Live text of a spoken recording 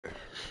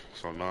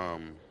So now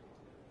I'm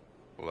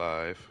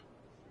live.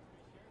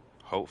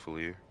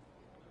 Hopefully.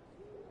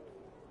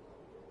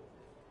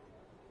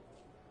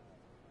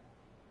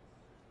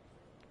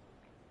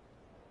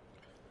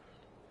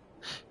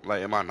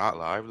 Like, am I not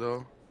live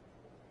though?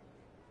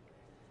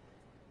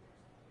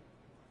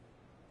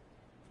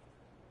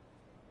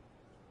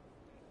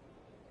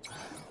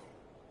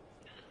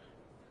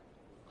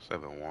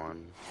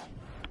 7-1.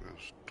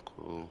 That's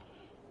cool.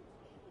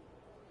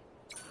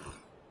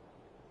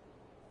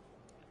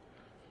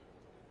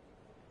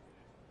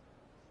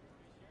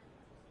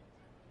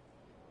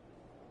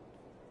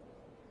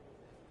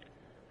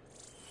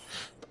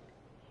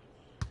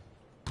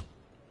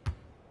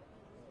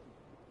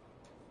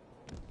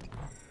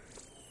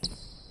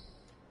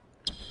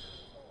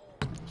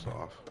 It's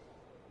off.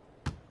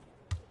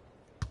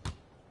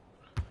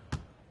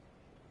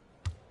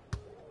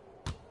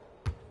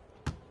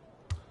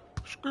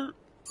 Skirt.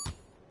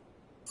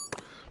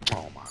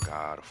 Oh my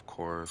god, of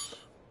course.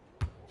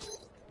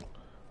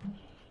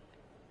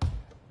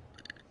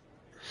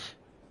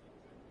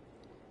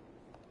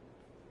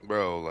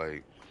 Bro,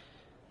 like,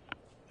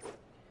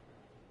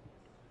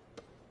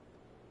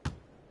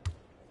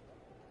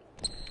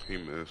 he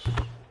missed.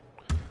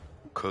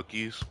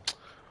 Cookies?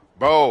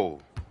 Bro,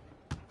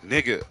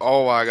 nigga,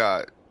 oh my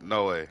god.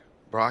 No way.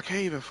 Bro, I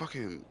can't even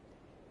fucking.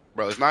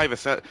 Bro, it's not even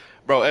set.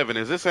 Bro, Evan,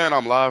 is this saying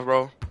I'm live,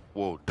 bro?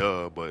 Well,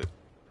 duh, but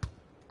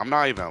I'm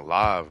not even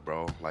live,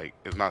 bro. Like,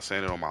 it's not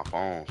saying it on my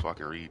phone so I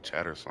can read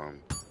chat or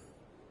something.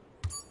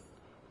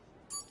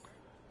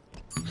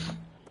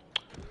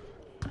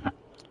 I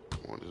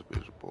want this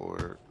bitch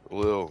bored.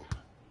 Lil,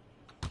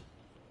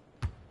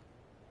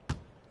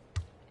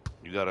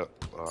 you gotta.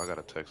 I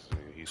gotta text him.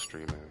 He's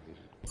streaming.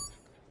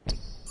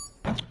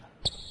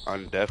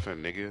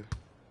 Undeafened, nigga.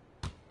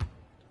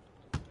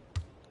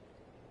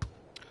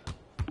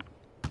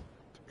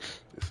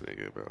 This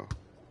nigga, bro.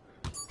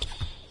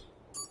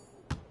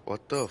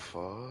 What the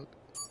fuck?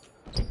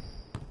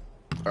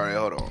 Alright,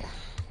 hold on.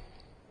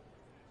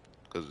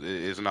 Because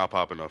it's not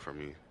popping up for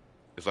me.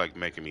 It's like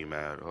making me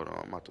mad. Hold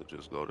on, I'm about to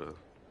just go to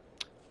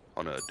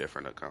on a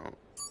different account.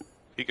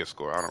 He can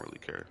score, I don't really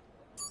care.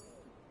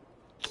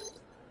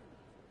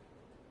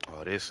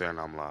 Oh, they saying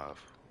I'm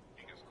live.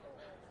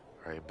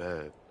 Alright,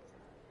 bet.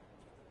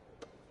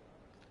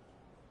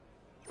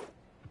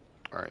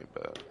 Alright,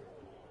 bet.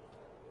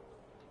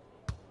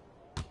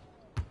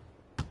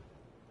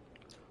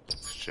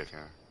 It's chicken.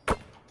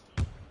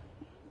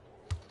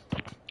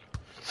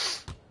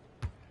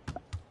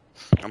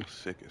 I'm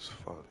sick as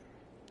fuck.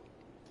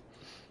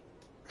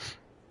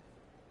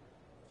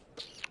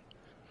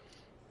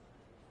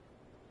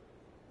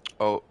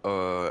 Oh,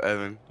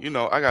 Evan, you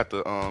know, I got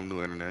the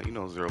new internet, you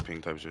know, zero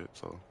ping type shit,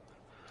 so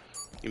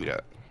give me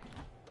that.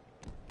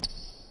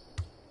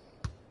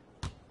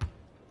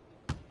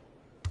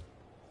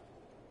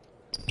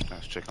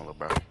 That's chicken, little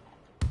bro.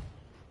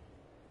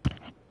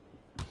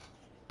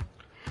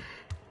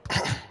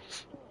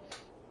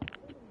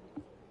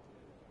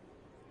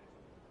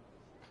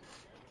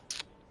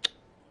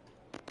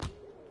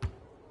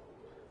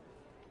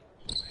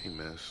 He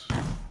missed.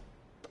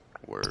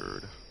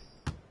 Word.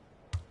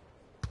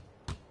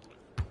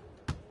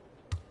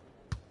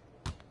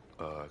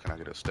 Can I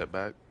get a step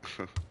back?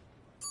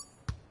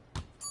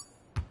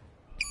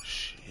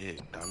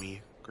 Shit,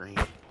 dummy. Green.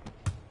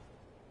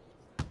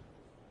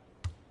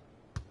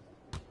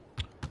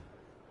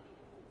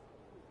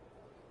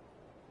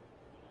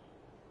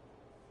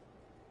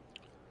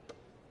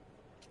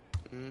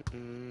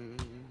 Mm-mm.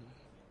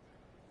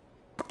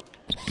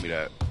 Give me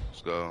that.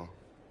 Let's go.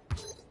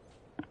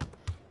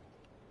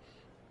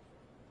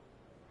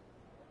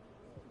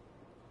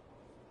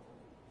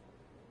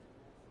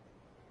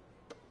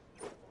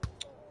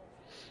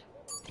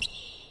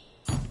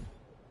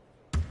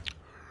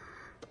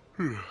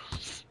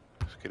 This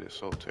kid is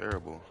so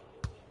terrible.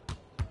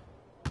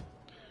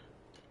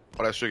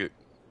 Oh, that sugar.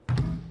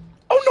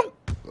 Oh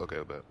no! Okay,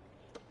 I bet.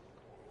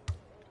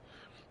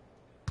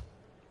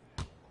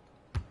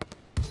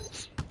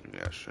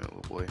 Yeah, shit,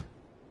 little boy.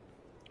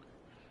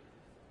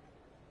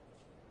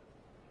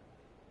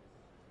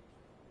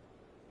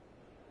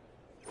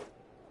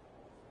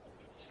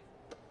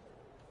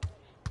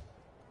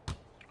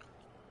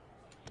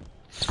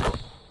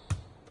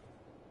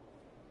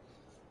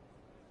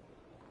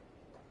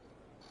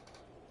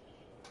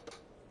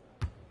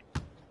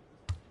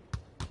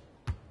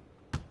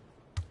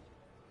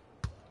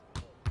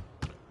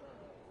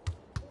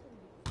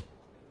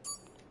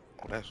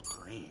 Oh, that's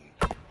green.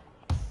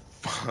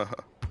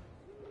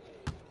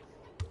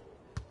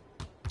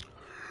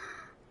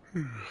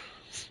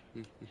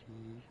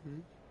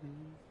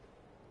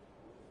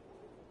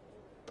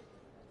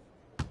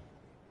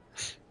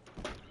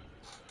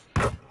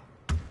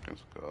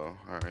 Let's go.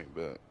 Alright,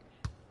 bet.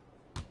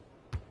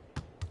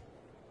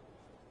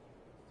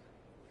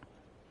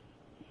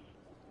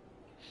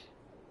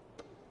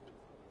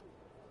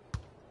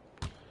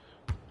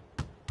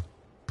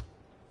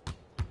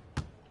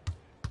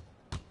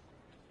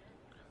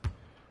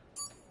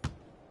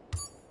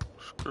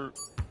 Skirt.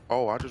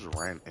 Oh, I just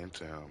ran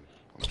into him.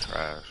 I'm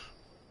trash.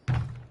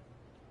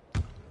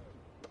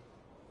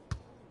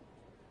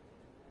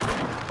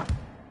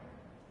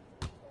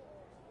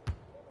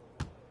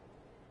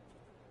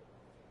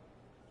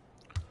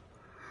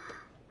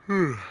 Oh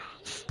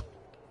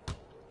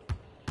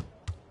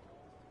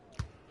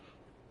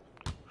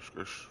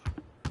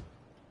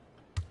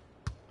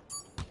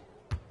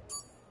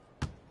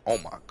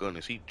my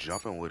goodness, he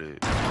jumping with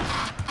it.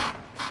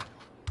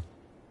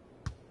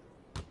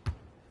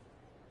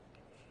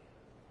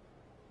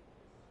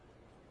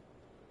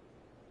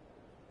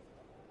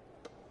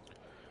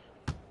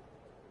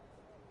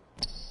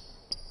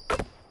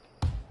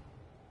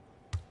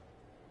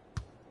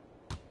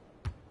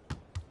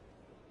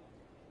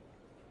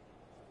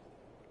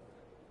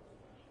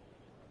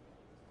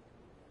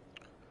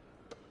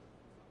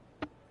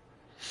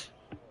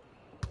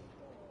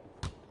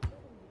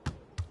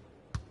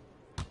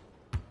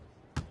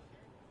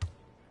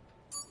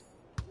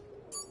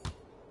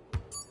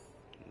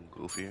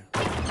 Goofy.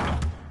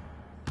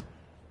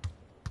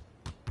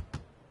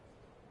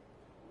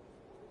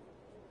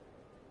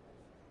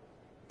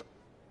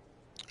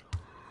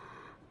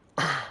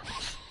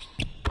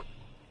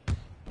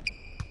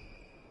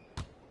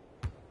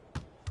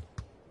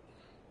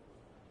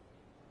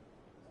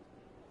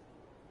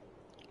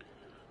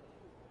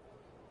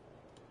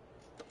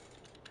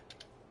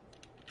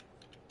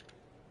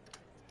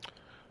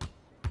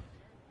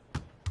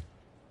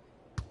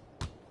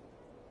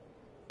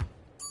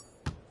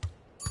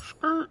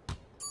 Skirt.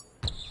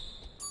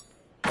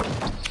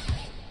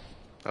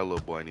 That little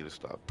boy need to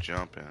stop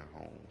jumping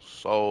on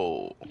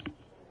soul.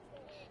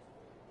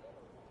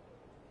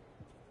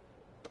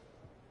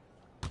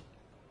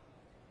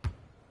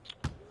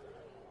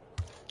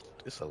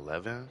 It's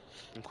 11.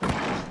 I'm cool.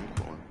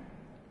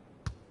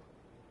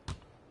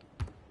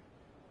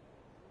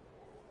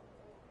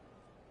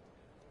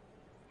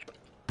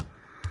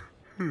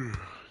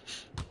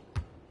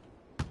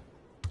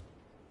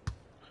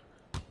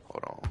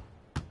 Hold on.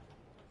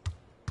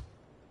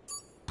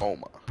 Oh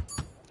my.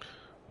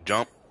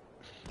 Jump.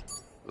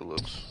 It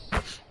looks.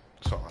 That's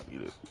all I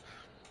needed.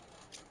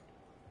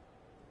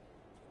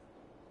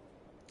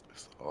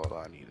 That's all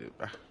I needed.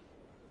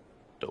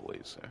 The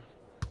ways there.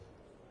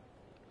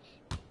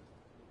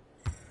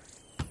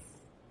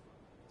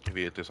 If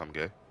you hit this, I'm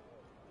gay.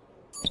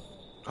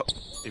 Oh,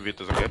 if you hit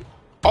this, I'm gay.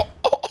 Oh,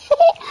 oh,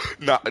 oh.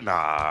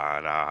 Nah.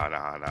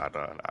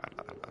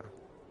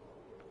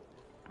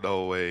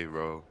 No way,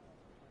 bro.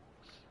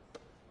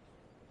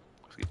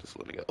 Let's get this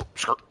little nigga. Oh,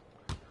 skirt.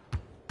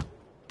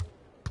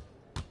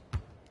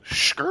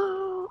 Skirt.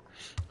 Oh,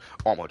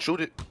 I'm gonna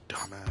shoot it.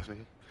 Dumbass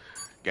nigga.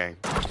 Gang.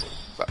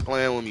 Stop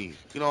playing with me.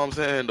 You know what I'm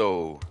saying,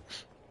 though?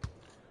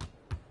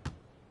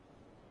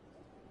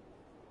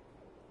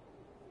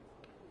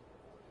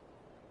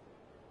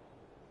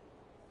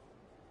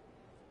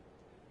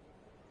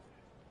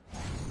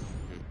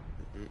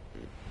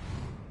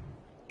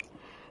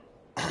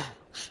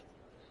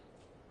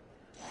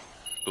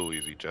 Too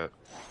easy, chat.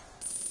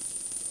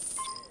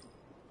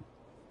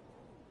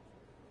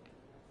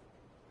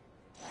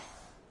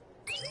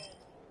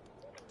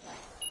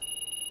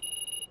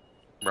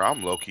 Bro,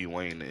 I'm low-key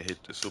waiting to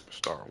hit the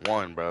Superstar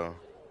 1, bro.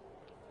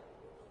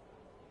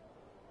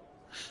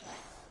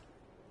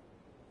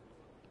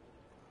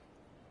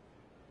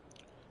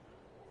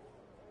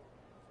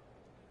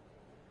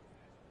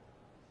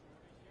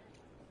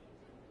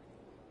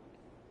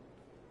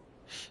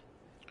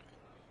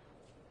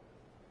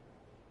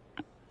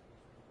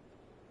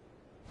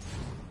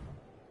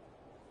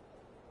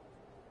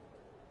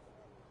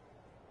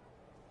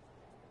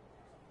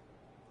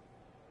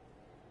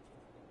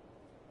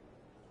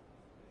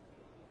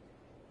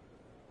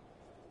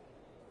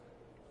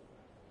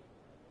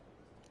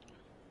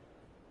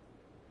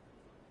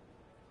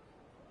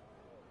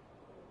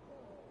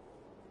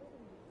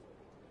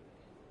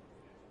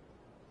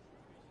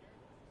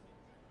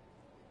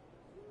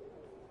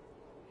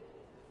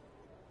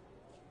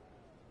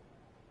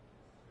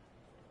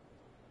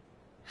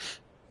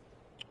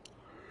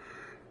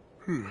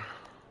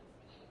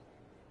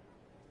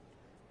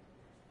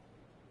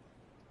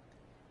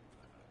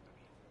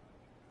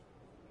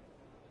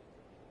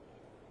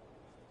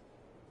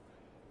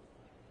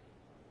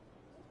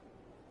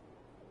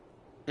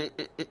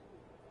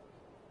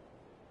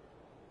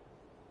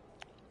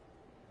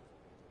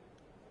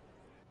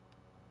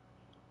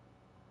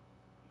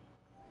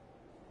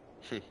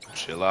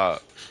 Chill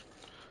out.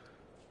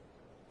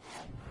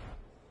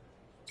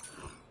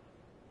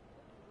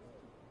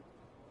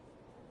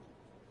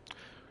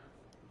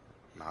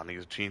 Nah,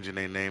 niggas changing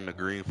their name to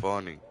Green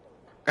Fawning.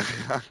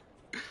 Nah,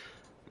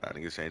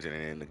 niggas changing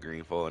their name to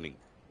Green Fawning.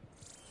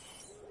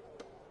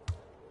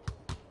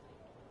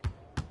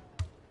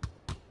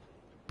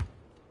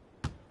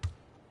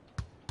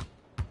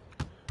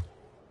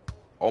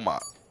 Oh my.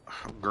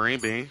 Green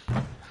bean.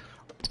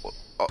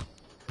 Oh,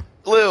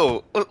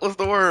 Lil, what's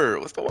the word?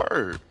 What's the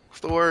word? What's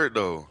the word,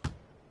 though?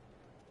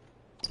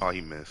 Oh,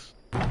 he missed.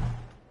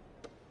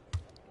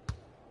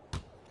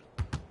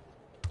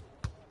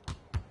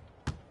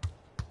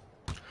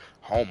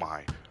 Oh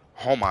my.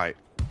 Oh my.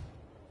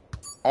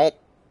 Oh.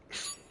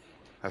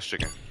 That's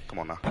chicken. Come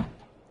on now.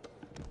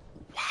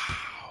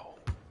 Wow.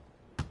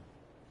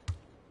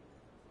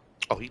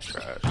 Oh, he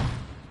trash.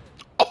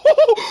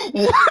 Oh,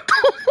 What?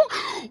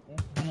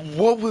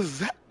 What was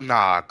that?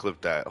 Nah,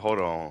 clip that. Hold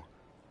on.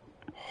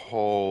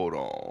 Hold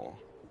on.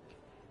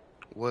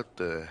 What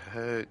the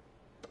heck?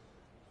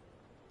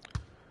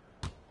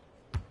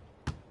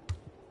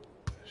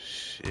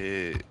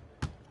 Shit.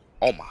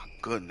 Oh my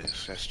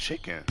goodness, that's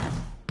chicken.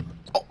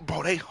 Oh,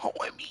 bro, they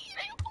hoeing me.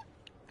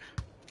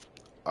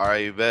 All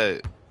right,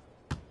 bet.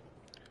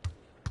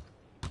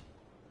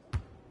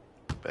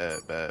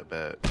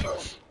 Bad.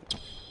 Oh,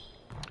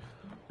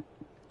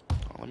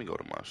 let me go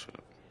to my shit.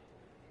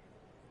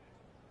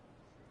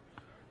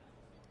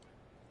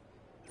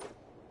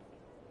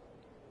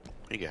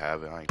 You can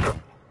have it. I ain't trying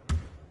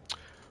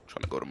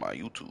to go to my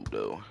YouTube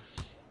though.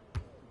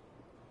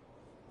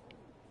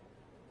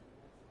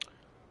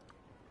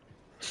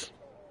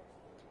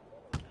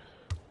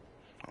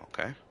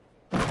 Okay.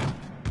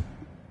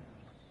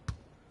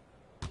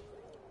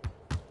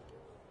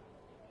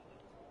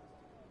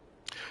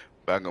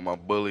 Back on my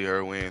bully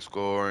her. We ain't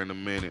score in a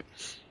minute.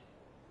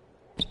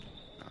 I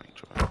ain't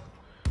trying.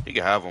 You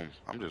can have them.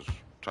 I'm just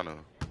trying to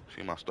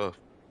see my stuff.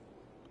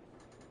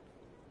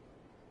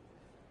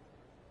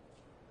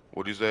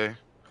 What'd you say?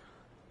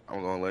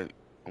 I'm gonna let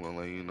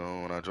you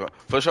know when I drop.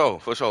 For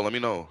sure. Let me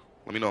know.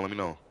 Let me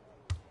know.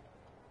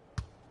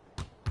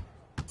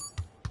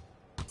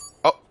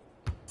 Oh,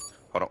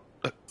 hold on.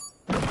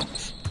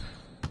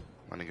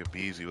 My nigga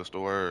Beezy, what's the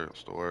word?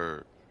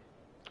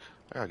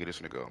 I gotta get this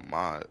nigga a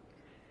mod.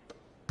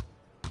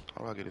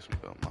 How do I get this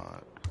nigga a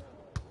mod?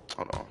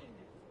 Hold on.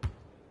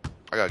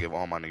 I gotta give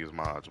all my niggas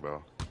mods,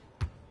 bro.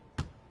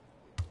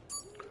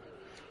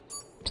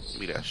 Give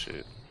me that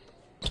shit.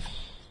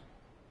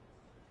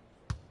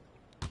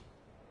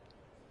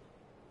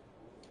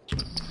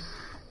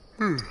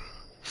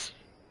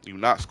 You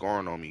not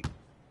scoring on me.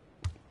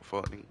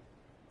 Fucking.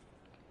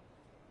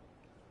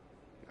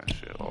 That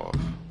shit off.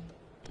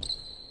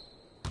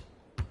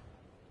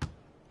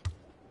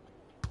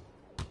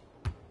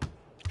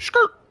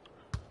 Skirt.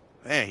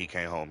 Man, he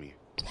can't hold me.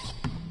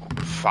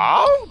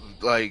 Foul?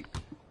 Like.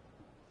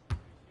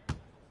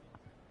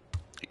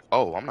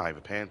 Oh, I'm not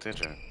even paying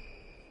attention.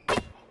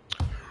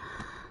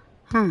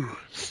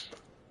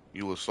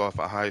 You was soft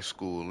in high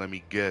school. Let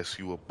me guess,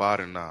 you a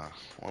body now.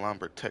 Well, I'm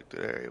protected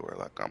everywhere.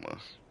 Like I'm a.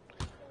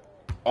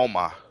 Oh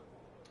my.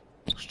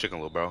 It's chicken,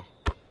 little bro.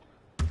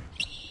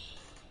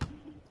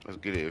 Let's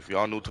get it. If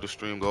y'all new to the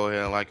stream, go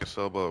ahead and like and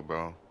sub up,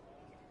 bro.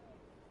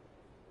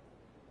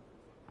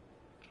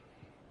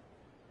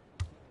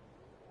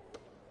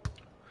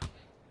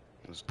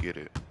 Let's get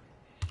it.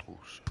 Oh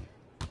shit.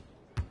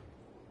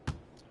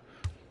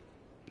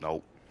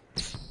 Nope.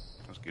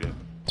 Let's get it.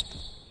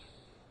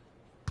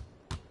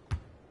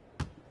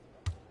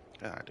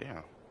 God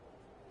damn.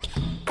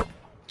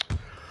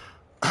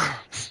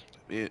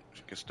 Bitch,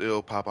 you can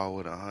still pop out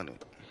with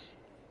 100.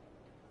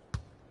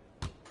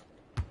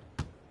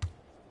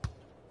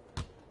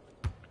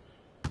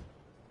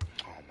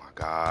 Oh my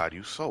god,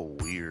 you so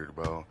weird,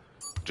 bro.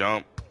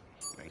 Jump.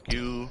 Thank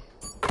you.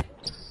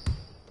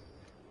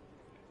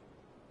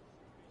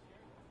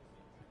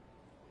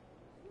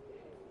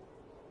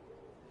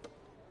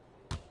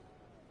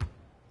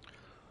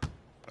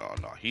 Oh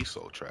no, he's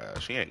so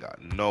trash. He ain't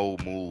got no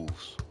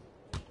moves.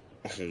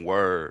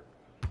 Word.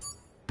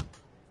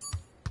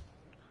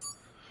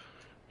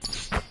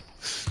 This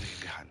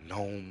nigga got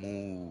no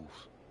moves.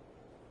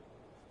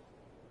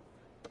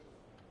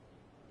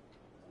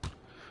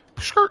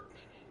 Skirt.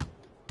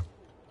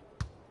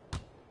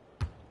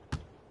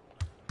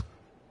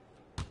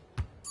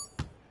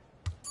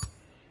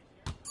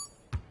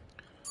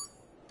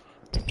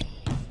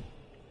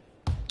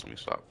 Let me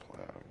stop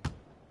playing.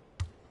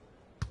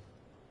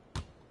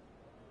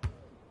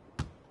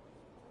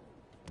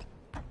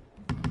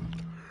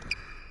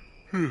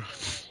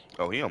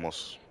 Oh, he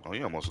almost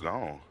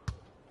gone.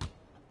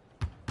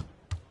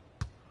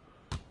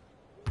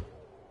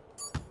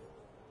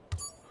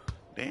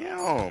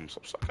 Damn,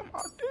 stop sucking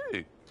my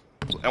dick.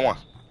 And one.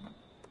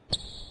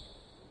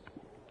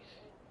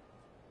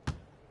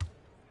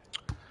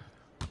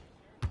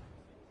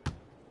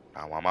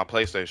 Now, why my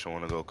PlayStation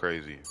wanna go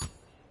crazy?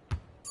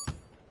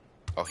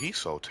 Oh, he's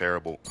so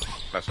terrible.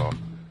 That's off.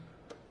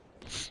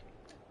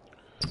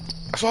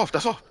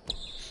 That's off.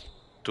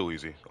 Too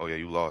easy. Oh yeah,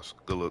 you lost.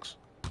 Good looks.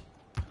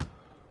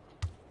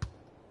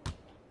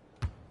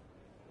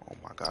 Oh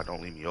my god,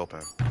 don't leave me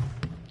open.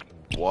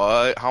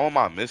 What? How am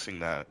I missing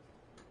that?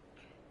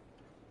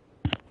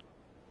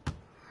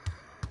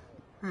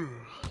 What?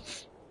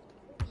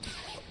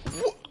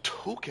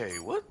 2K,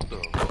 what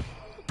the?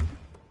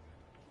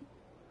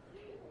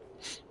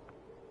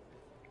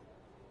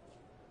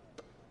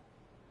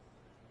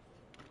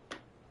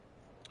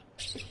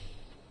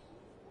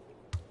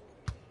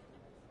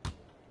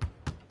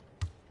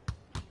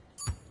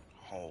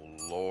 Oh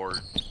Lord.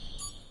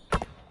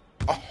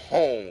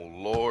 Oh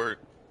Lord.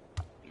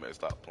 Man,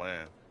 stop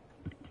playing.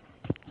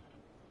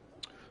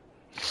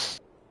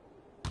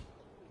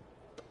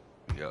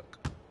 Yuck.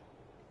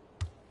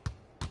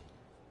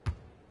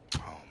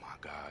 Oh my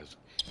God.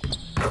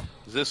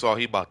 Is this all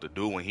he about to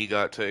do when he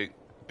got take?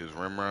 His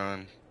rim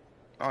run?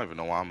 I don't even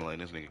know why I'm letting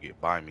this nigga get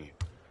by me.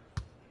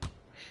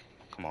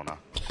 Come on now.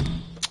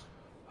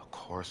 Of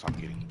course I'm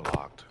getting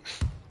blocked.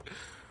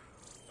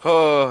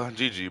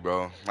 GG,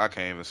 bro. I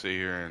can't even sit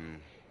here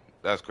and...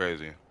 That's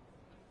crazy.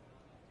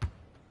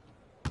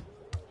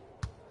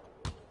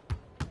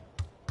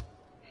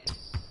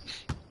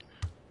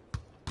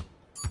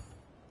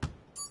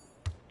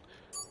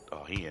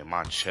 Oh, he in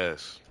my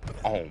chest.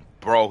 Oh,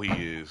 bro, he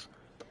is.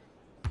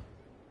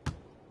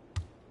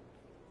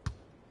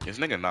 This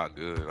nigga not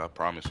good. I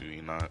promise you, he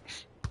not.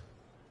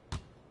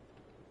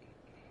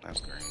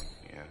 That's green.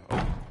 Yeah.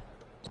 Oh.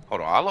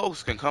 Hold on.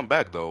 Alos can come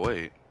back, though.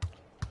 Wait.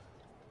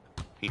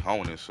 He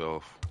honing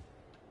himself.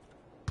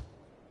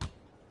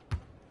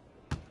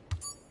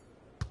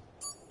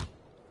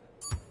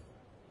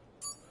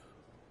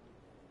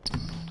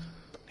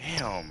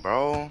 Damn,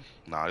 bro.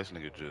 Nah, this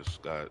nigga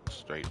just got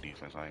straight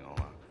defense. I ain't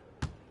gonna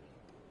lie.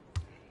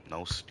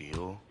 No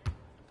steal.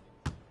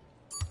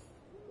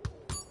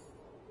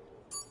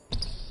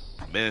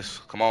 Miss.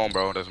 Come on,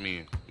 bro. That's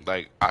me.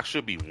 Like, I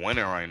should be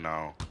winning right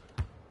now.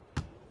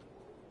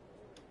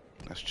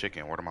 That's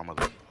chicken. Where to my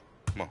mother?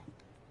 Come on.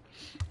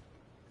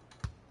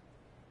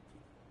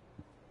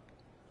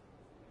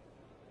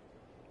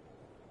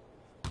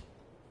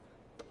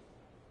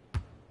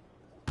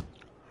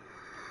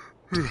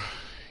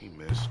 He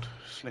missed.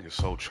 This nigga's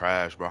so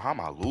trash, bro. How am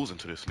I losing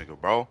to this nigga,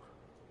 bro?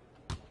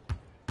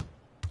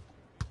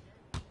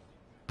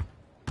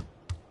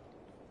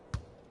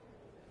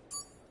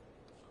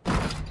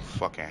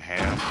 Fucking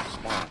ham.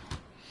 Come on.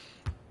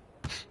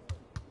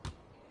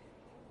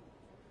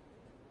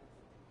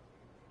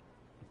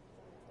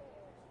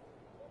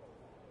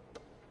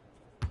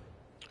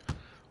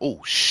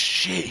 Oh,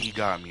 shit. He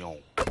got me on.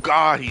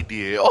 God, he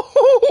did.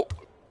 Oh.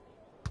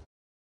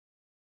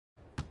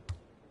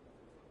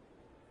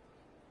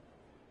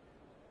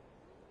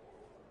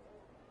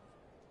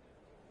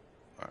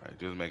 Alright,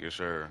 just making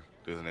sure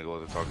this nigga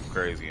wasn't talking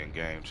crazy in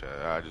game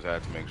chat. I just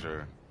had to make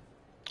sure.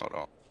 Hold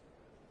on.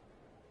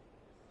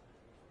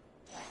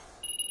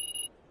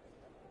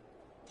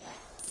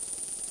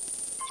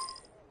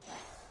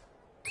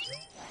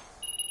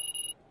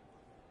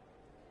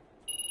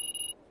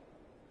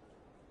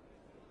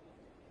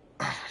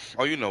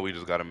 Oh, you know we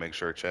just gotta make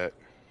sure, chat.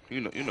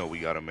 You know we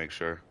gotta make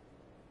sure.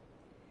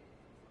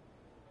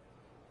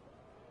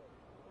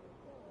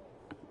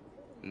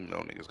 You know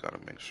niggas gotta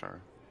make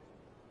sure.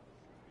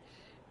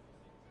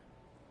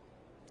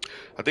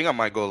 I think I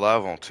might go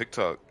live on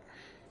TikTok.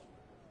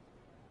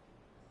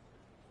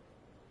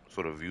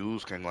 So the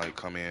views can like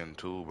come in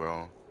too,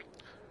 bro.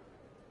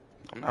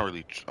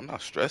 I'm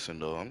not stressing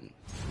though. I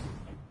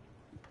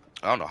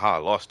don't know how I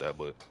lost that,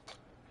 but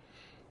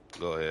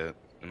go ahead.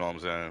 You know what I'm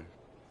saying?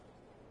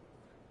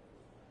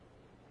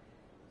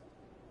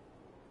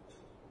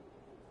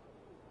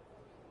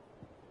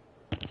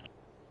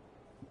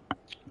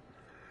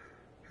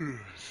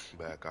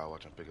 Back out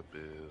watching pick up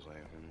biz.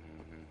 Like,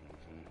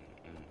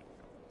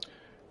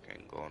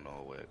 can't go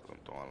nowhere 'cause I'm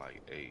throwing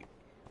like 8.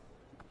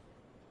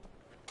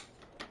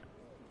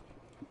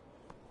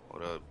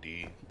 What up,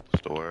 D?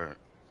 Store.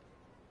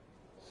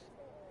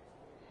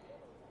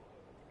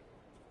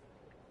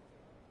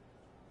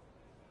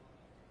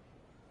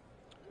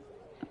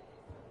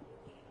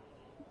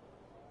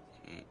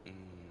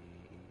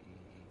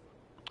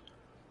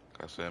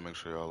 Like I said, make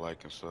sure y'all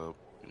like and sub.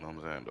 You know what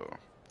I'm saying, though.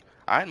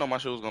 I didn't know my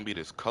shit was gonna be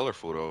this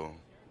colorful, though.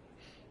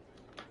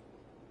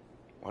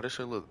 Why this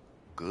shit look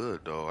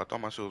good, though? I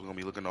thought my shit was gonna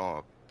be looking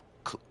all,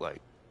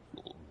 like,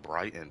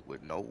 bright and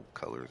with no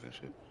colors and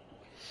shit.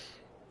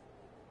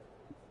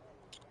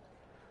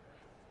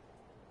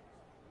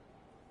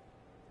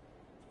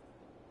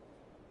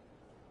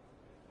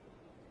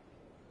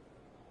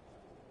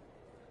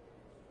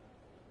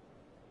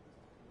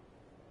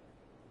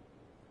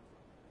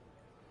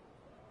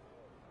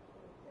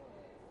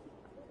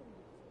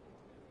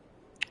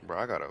 Bro,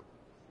 I got a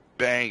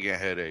banging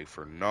headache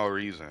for no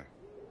reason.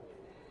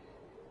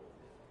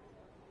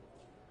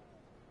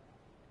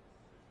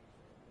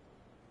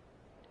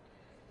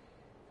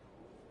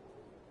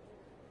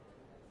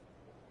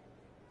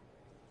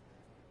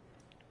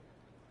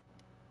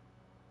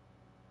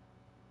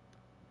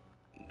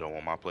 Don't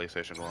want my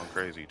PlayStation going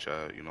crazy,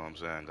 Chad. You know what I'm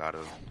saying?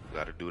 Gotta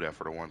do that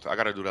for the one time. I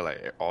gotta do that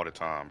like all the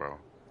time, bro.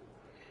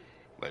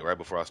 Like right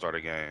before I start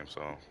a game,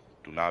 so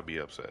do not be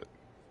upset.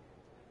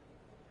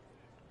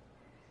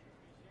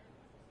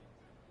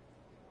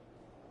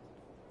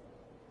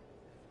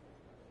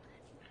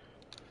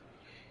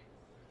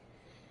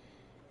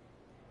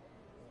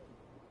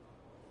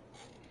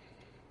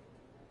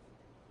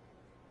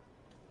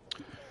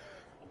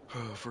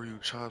 For you,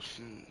 Chops,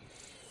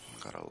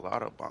 I got a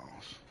lot of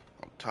bounce.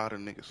 I'm tired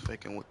of niggas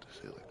faking with the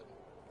ceiling.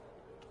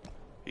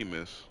 He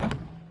missed.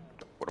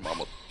 What am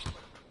I?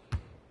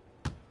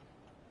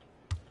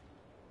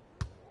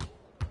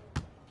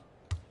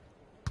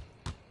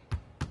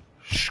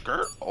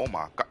 Skirt? Oh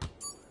my god.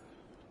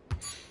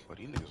 But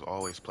these niggas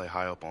always play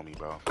high up on me,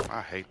 bro.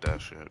 I hate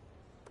that shit.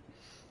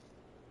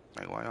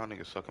 Like, why y'all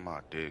niggas sucking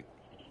my dick?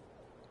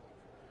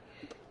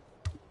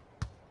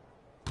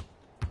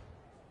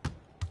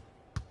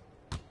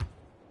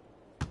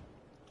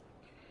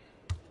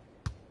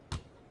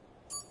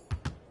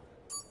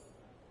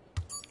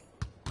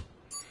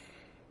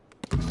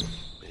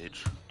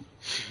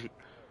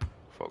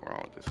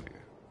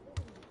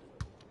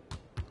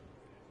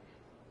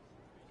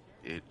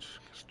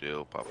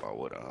 still pop out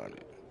with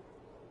 100.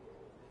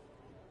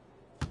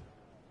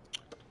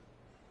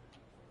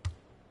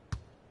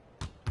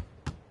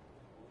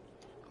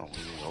 Oh, leave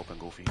me open,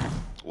 Goofy.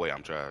 Wait,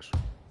 I'm trash.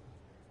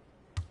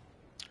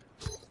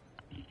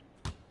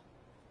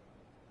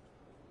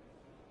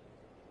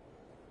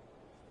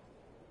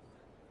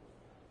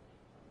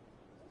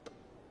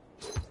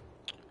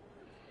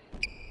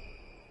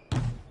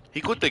 He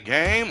quit the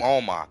game?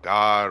 Oh my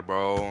god,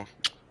 bro.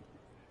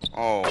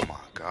 Oh my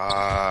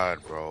god,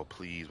 bro.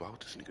 Please, why would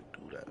this nigga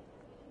do that?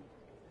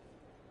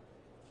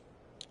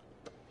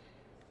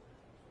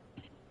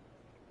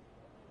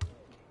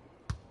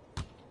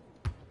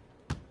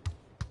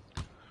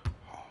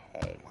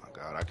 Oh my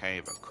god, I can't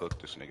even cook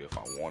this nigga if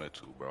I wanted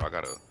to, bro. I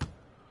gotta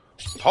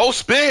post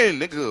spin,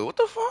 nigga. What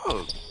the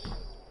fuck?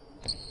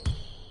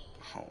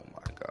 Oh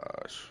my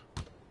gosh.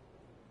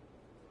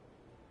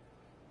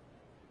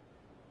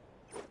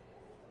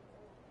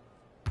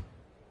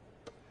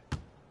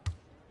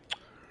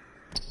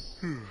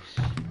 I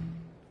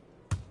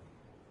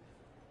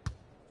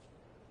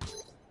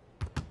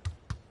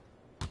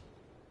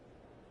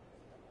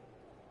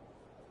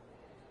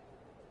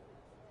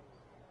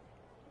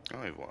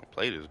don't even want to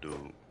play this dude.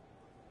 Oh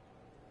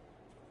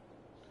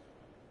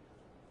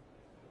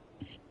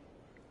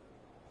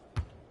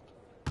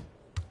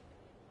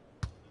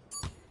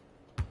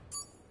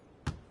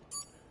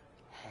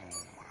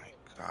my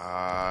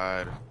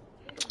god.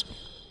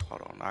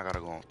 Hold on, I gotta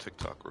go on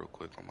TikTok real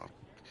quick on my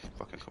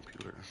fucking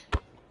computer.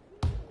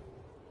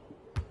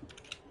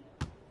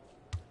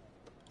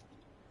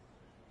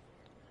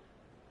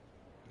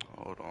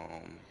 Hold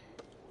on.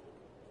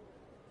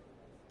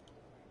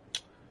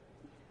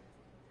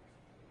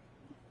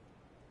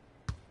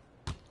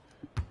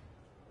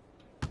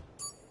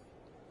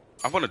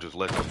 I'm gonna just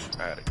let them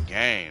add a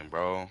game,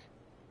 bro.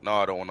 No,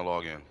 I don't want to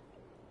log in.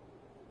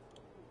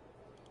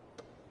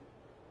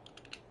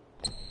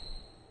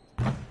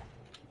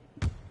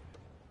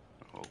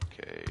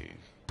 Okay.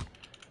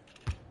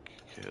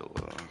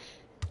 Killer.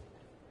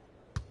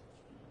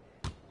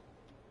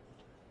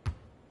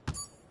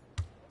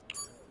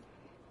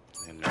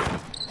 And then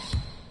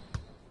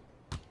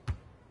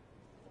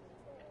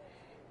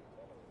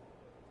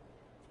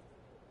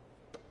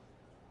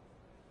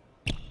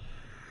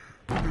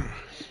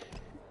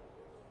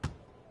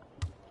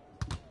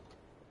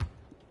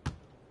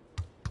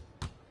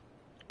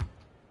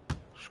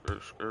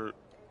skirt.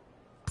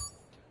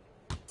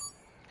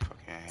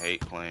 Fucking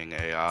hate playing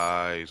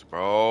AIs,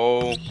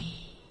 bro.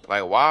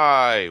 Like,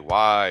 why?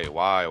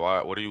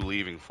 What are you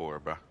leaving for,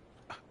 bro?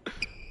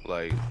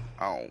 Like,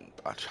 I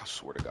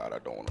swear to God, I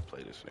don't want to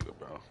play this nigga,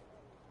 bro.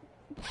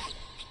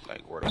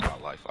 Like, word of my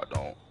life, I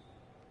don't.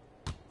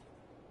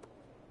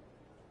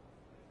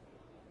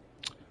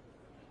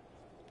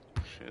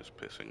 Shit's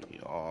pissing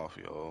me off,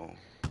 yo.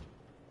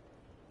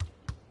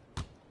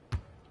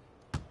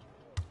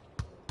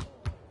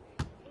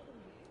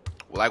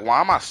 Like,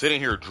 why am I sitting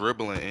here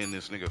dribbling in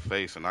this nigga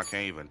face and I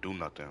can't even do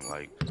nothing?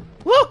 Like,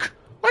 look!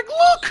 Like,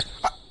 look!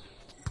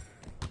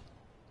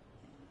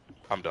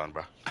 I'm done,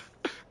 bro.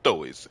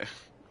 Throw it.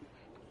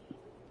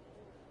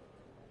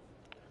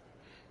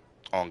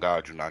 On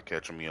God, you not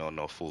catching me on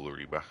no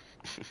foolery, bro.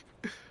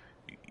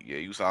 Yeah,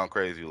 you sound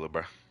crazy, lil'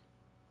 bro.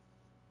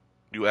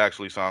 You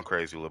actually sound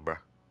crazy, lil' bro.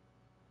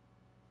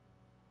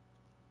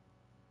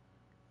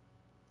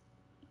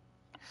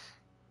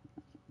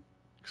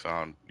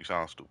 You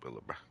sound stupid,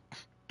 lil' bro.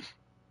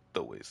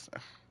 Throw it.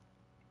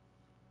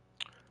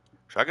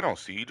 Should I get on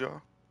Siege,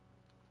 y'all?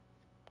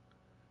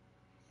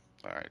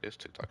 Alright, this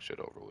TikTok shit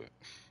over with.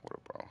 What a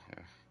bro.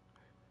 Yeah.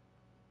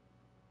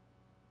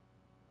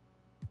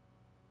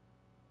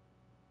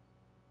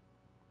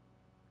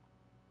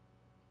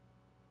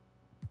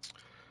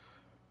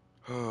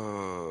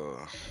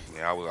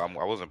 Yeah,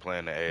 I wasn't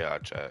playing the AI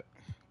chat.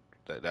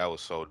 That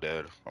was so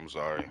dead. I'm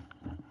sorry.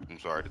 I'm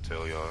sorry to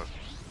tell y'all.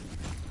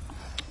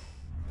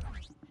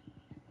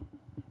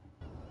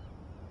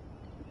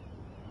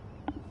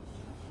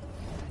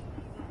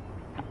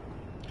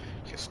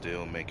 Can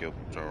still make it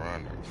to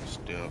run.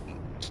 Still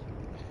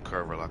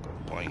cover like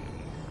a point.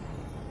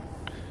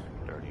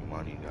 Dirty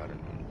money got a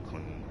new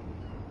clean.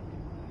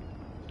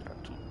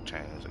 Got 2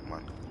 chains in my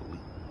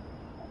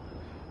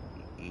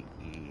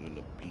in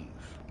the beef.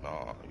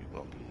 Nah, you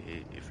gonna get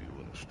hit if you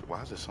in the street.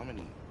 Why is there so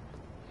many?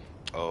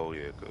 Oh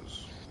yeah,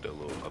 cause the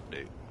little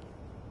update.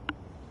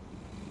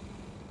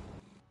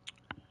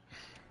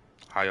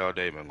 How y'all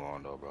day been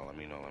going though, bro? Let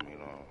me know.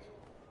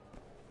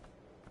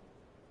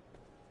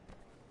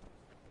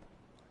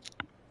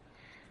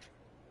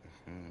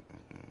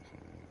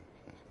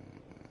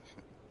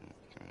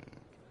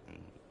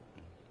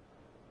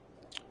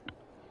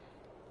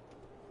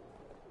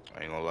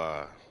 I ain't gonna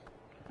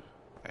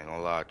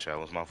lie. Chat.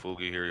 Once my food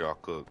get here, y'all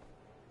cook.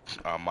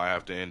 I might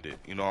have to end it.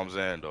 You know what I'm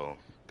saying though?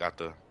 Got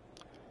the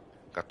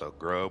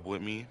grub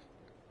with me.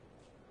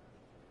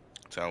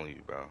 I'm telling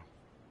you, bro.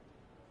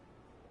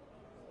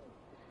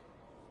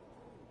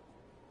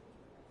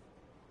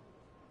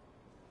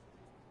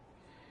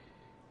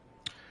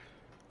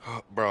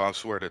 Bro, I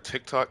swear the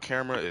TikTok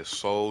camera is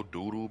so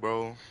doodle,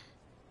 bro.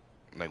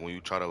 Like when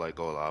you try to like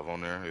go live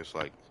on there, it's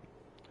like,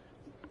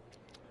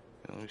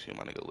 let me see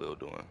what my nigga Lil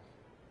doing.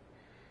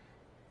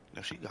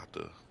 Now she got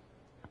the,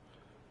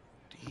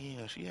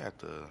 yeah, she had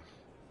the,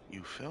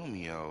 you feel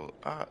me, yo.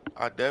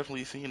 I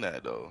definitely seen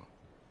that though.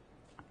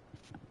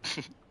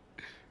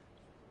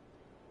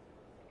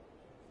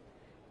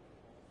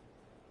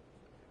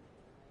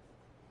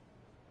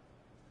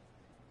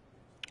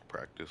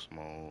 Practice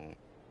mode.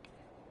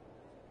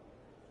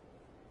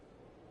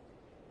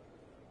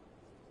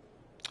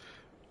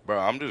 Bro,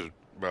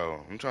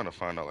 I'm trying to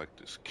find out like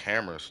this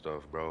camera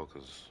stuff, bro,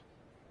 cause,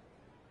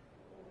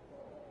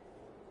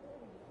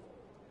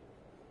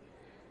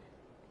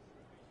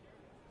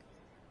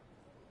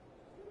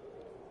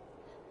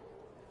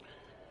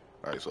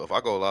 alright, so if I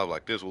go live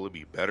like this, will it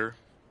be better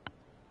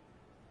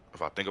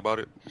if I think about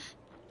it?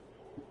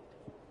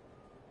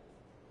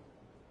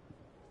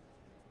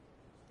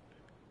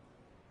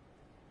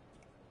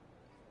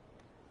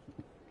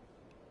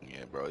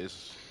 Yeah, bro,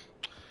 it's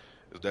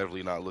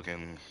definitely not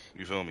looking,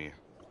 you feel me?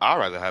 I'd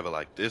rather have it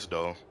like this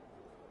though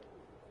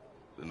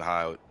than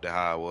how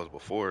it was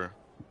before,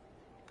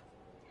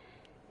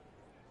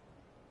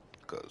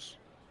 cause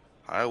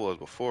how it was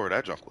before,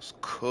 that junk was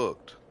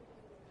cooked.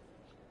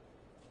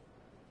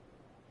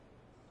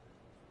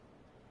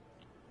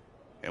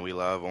 And we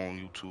live on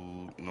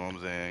YouTube, you know what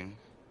I'm saying?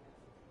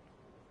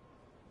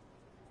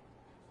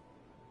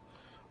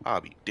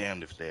 I'll be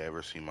damned if they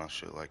ever see my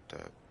shit like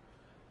that.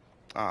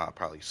 I'll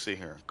probably sit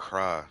here and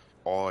cry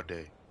all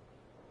day.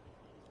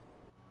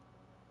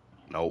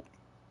 Nope.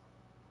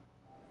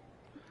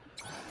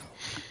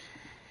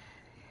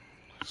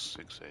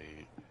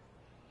 6'8",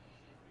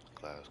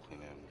 glass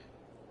cleaning.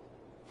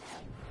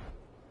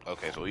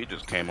 Okay, so he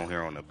just came on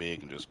here on the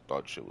big and just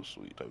thought shit was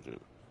sweet type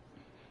shit.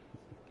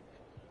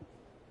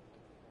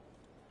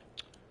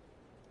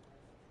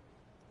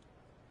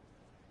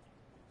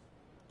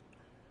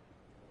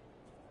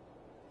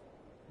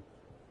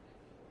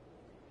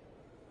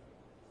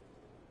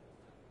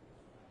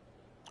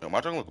 Yo, my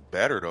junk look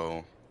better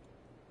though.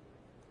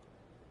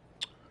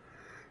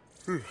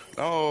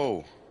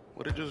 No,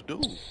 what did it just do?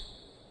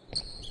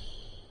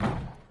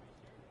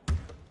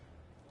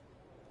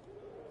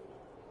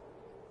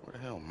 Where the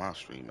hell my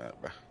stream at,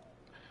 bro?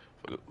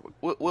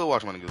 We'll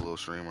watch my nigga little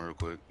stream real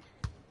quick.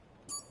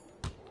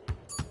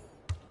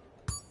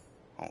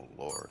 Oh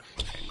Lord,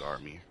 can't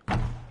guard me. I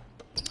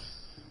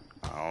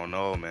don't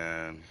know,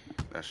 man.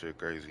 That shit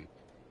crazy.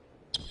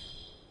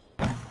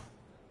 Oh,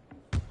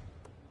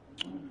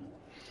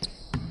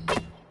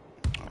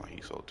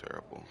 he's so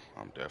terrible.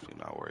 I'm definitely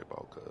not worried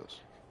about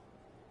cuz.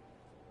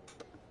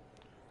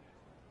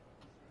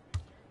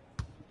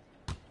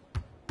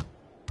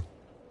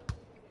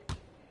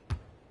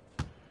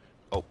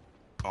 Oh,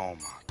 oh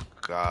my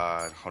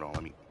God. Hold on,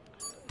 let me.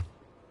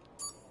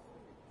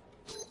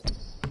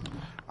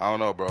 I don't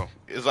know, bro.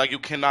 It's like you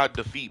cannot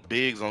defeat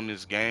bigs on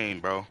this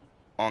game, bro.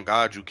 On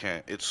God, you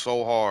can't. It's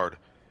so hard.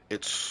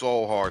 It's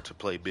so hard to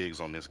play bigs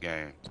on this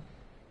game.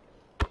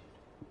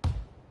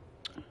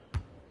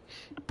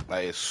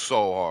 Like, it's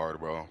so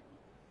hard, bro.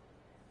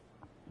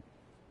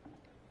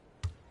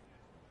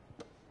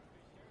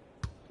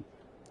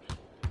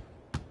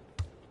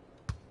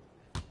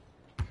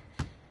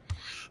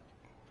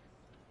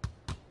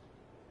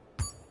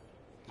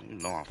 You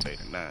know I'm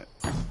fading that.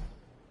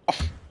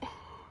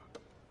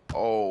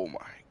 Oh my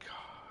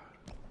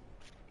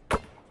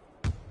God.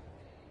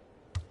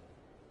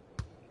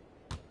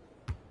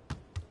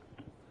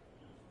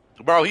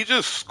 Bro, he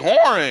just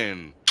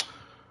scoring.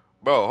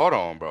 Bro, hold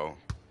on, bro.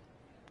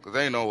 Cause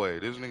ain't no way.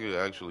 This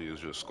nigga actually is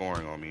just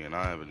scoring on me and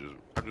I'm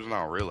just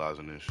not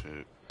realizing this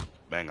shit.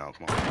 Bang out,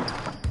 come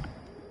on.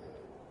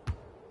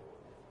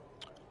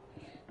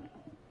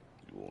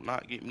 You will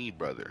not get me,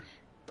 brother.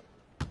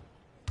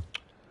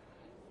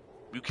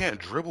 You can't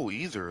dribble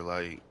either,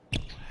 like,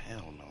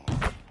 hell no.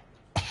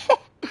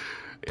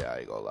 Yeah, I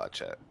ain't gonna lie,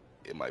 chat.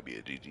 It might be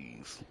a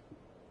GG's.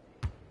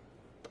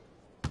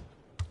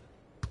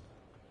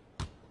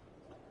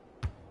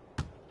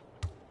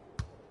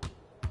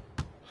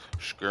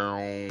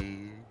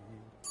 Skirm.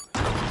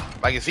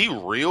 Like, is he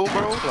real,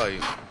 bro?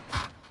 Like,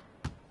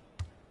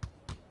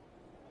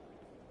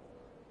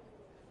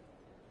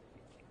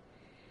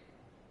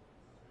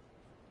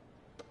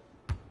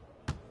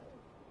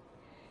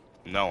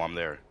 no, I'm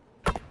there.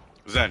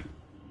 Zen.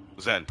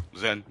 Zen.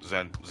 Zen.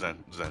 Zen.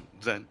 Zen. Zen.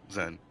 Zen.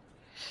 Zen.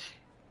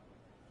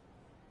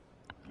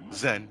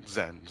 Zen.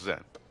 Zen.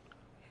 Zen.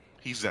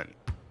 He's Zen.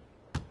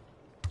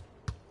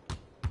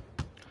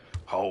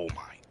 Oh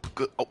my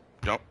good. Oh,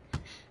 jump.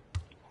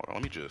 Hold on,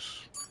 let me just.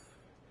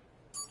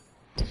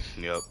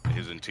 Yep,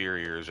 his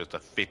interior is just a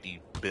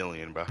 50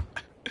 billion, bro.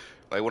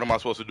 Like, what am I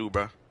supposed to do,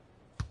 bro?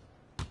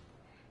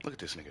 Look at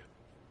this nigga.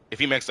 If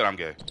he makes it, I'm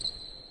gay.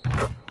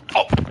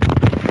 Oh!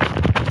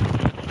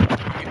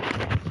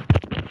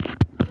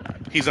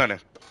 He's in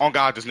it. On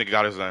God, this nigga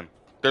got his in.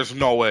 There's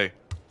no way.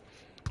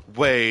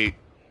 Wait.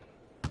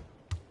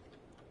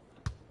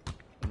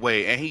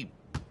 Wait, and he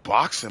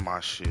boxing my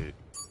shit.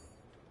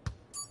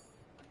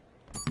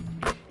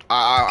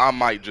 I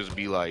might just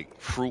be like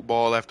fruit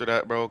ball after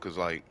that, bro. Cause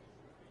like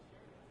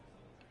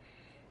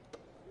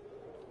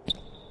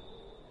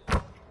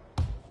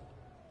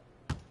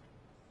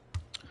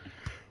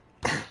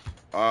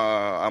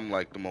I'm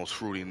like the most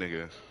fruity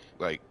nigga.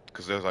 Like,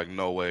 cause there's like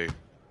no way.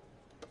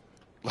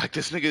 Like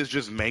this nigga is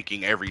just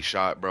making every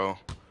shot, bro.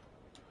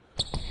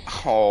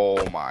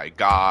 Oh my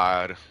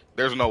god.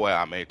 There's no way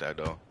I made that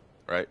though,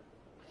 right?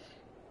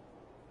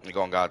 You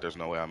on God, there's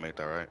no way I made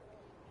that, right?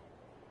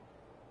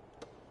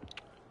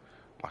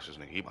 Watch this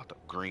nigga. He about to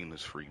green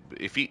this free.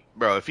 If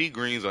he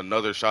greens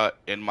another shot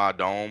in my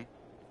dome,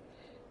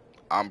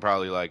 I'm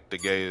probably like the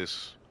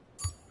gayest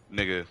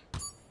nigga.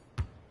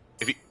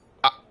 If he,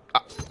 ah,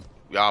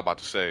 y'all about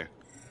to say,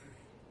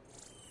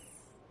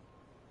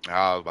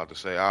 I was about to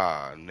say,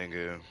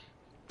 nigga,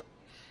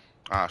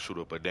 I shoot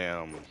up a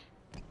damn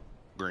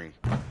green.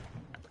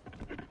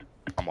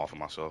 I'm off of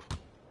myself.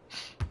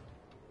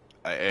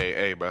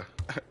 Hey, bro.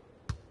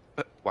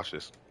 Watch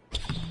this.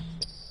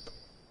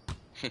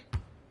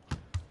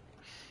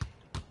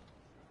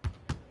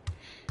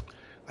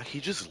 Like he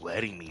just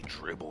letting me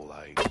dribble.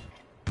 Like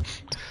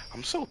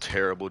I'm so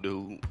terrible,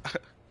 dude.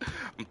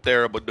 I'm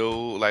terrible,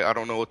 dude. Like I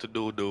don't know what to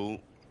do, dude.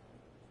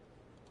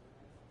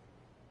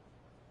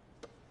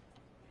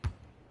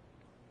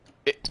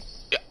 Yeah,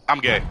 I'm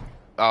gay.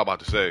 I was about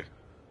to say.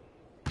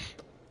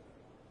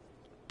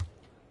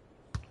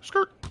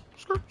 Skirt,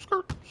 skirt,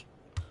 skirt.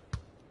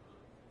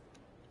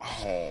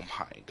 Oh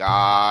my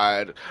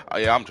god.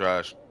 Yeah, I'm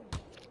trash.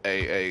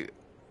 Hey,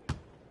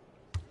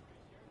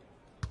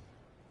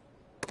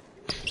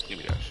 give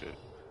me that shit.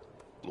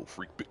 Little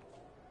freak bit.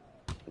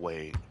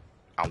 Wait,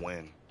 I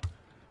win.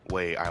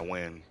 Wait, I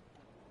win.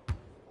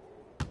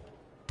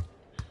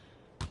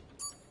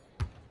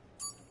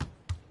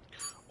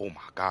 Oh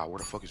my god, where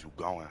the fuck is you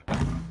going?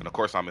 And of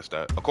course I missed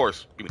that. Of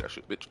course. Give me that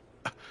shit, bitch.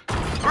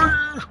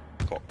 Come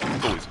on,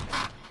 go easy.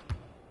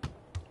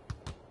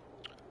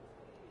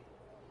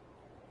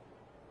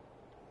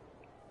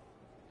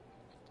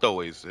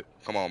 Throw easy.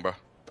 Come on, bro.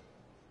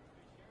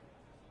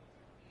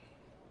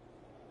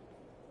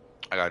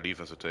 I got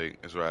defense to take.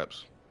 It's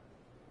raps.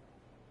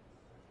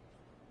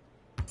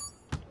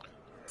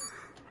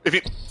 If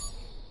you,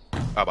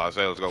 I about to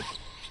say, let's go.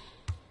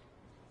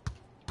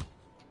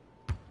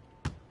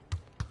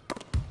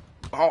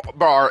 Oh,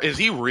 bro, is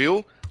he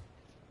real?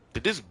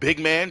 Did this big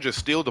man just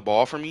steal the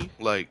ball from me?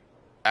 Like,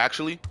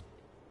 actually?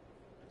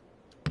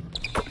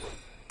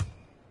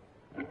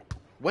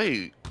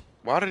 Wait,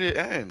 why did it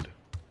end?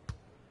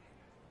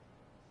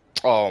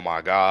 Oh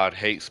my god,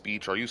 hate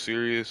speech. Are you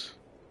serious?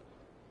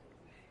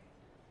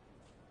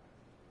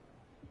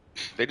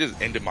 They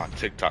just ended my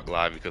TikTok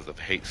live because of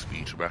hate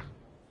speech, bro.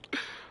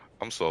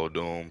 I'm so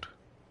doomed.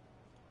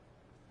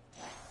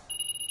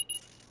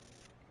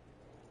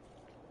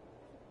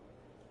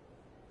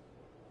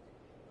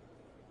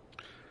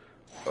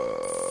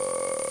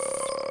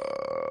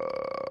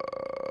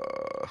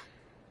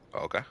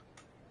 Okay.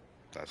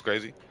 That's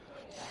crazy.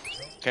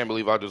 Can't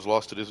believe I just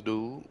lost to this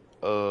dude.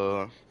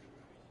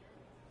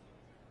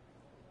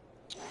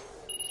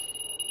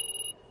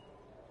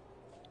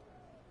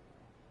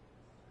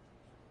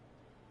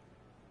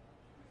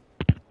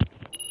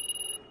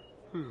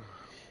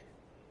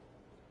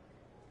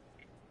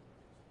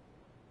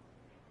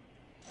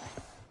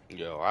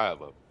 Yo, I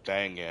have a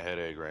banging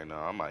headache right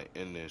now. I might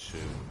end this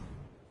shit.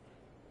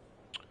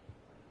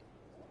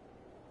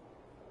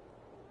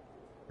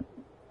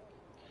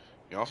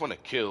 Yo, I'm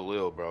finna kill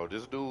Lil, bro.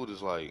 This dude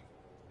is like,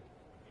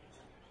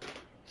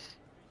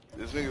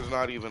 this nigga's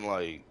not even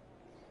like,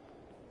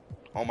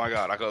 oh my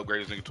god, I could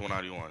upgrade this nigga to a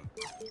 91.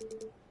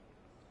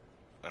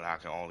 And I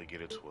can only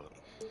get it to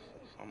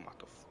a, I'm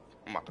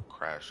about to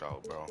crash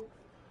out, bro.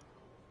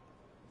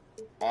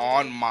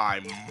 On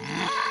my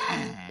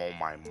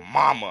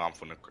mama,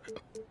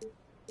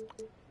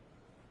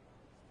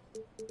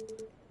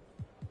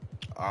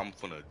 I'm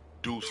finna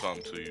do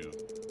something to you.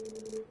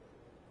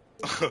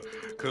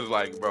 Cause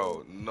like,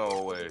 bro,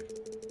 no way.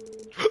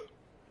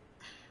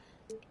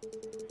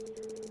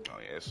 Oh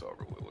yeah, it's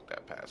over with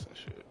that passing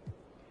shit.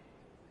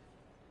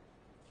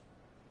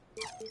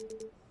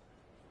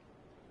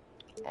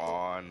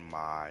 On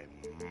my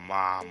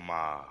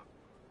mama.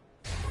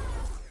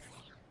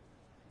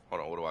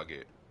 Hold on, what do I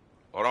get?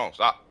 Hold on,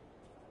 stop.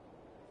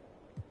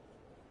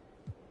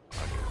 I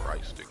get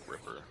right stick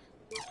ripper.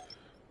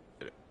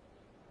 Hit it.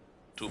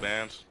 2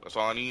 bands. That's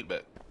all I need,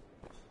 bet.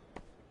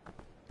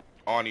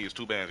 All I need is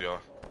 2 bands, y'all.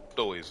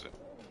 Throw is it.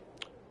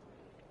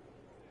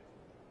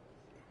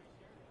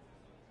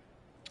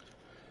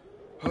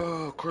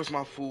 Of course,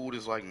 my food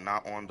is like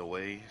not on the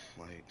way.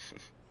 Like,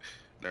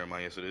 never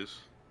mind. Yes, it is.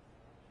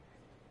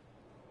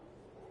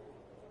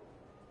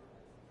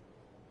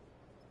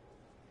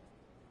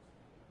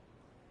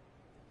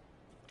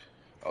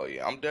 Oh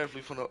yeah, I'm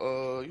definitely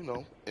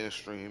finna end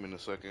stream in a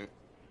second.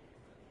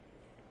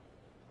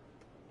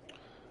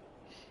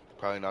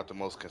 Probably not the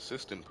most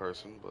consistent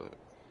person, but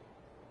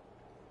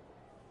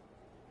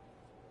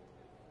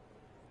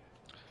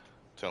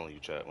telling you,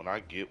 chat, when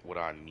I get what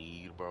I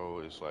need, bro,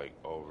 it's like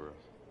over.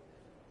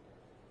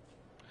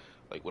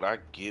 Like, would I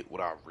get what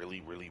I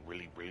really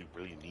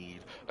need?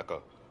 Like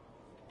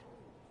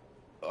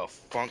a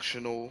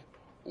functional,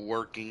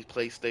 working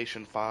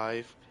PlayStation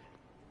 5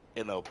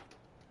 and a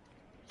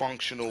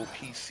functional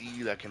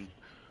PC that can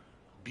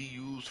be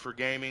used for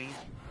gaming.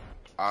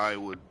 I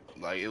would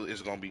like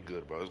it's gonna be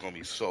good, bro. It's gonna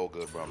be so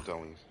good, bro. I'm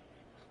telling you.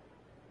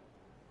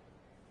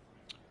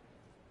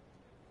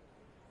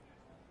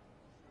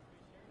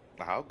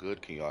 Now, how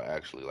good can y'all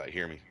actually like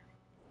hear me?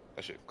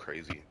 That shit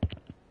crazy.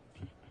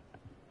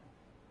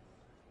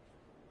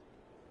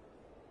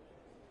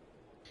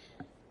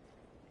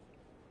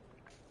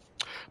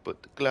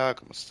 Put the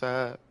Glock on my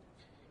side.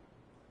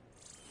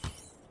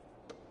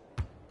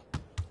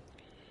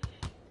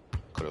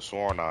 Could have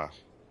sworn let's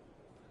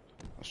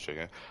check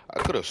in. I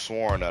could have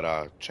sworn that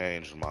I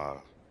changed my,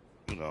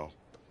 you know,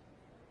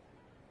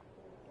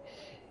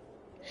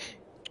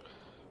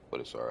 but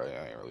it's alright.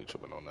 I ain't really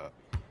tripping on that.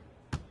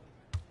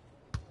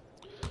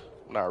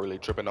 I'm not really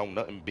tripping on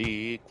nothing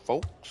big,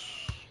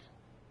 folks.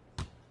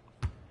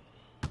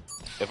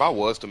 If I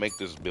was to make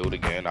this build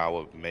again, I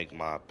would make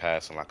my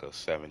passing like a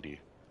 70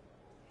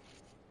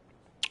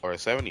 or a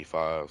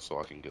 75, so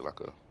I can get like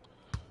a.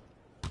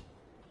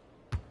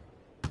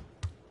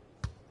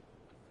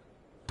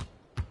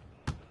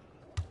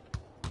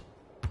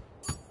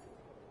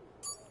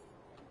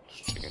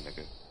 Chicken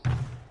nigga.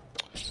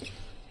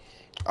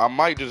 I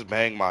might just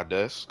bang my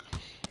desk.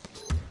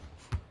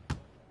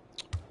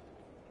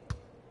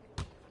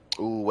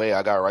 Ooh, wait,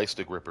 I got right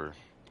stick ripper.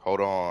 Hold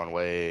on,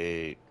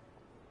 wait.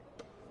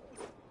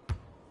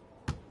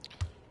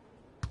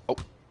 Oh.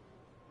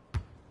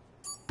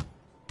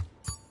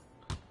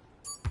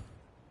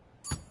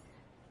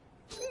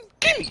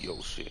 Give me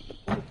your shit.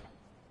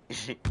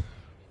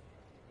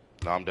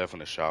 No, I'm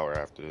definitely shower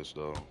after this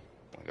though.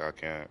 Like I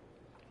can't.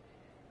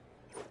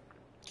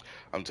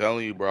 I'm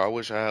telling you, bro. I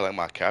wish I had like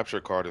my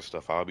capture card and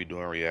stuff. I'll be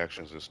doing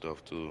reactions and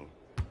stuff too.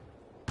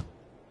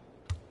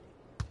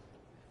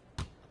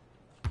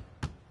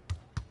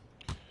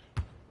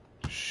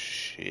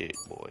 Shit,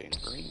 boy.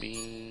 Green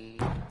bean.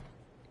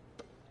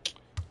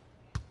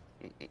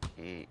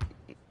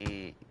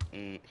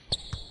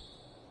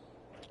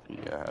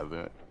 Yeah, I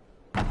haven't.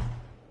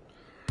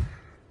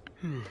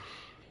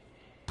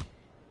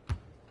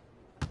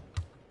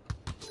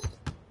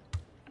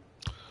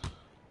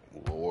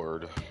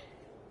 Lord.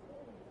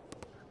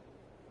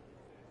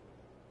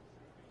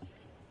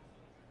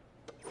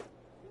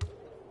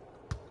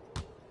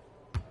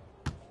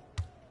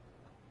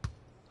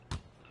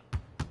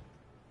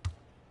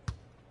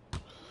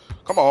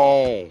 Come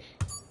on.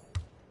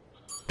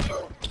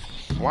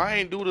 Why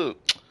ain't do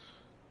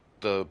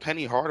the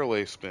Penny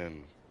Hardaway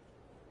spin?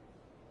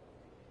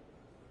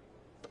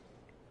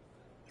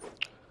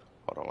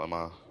 Hold on,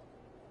 I'm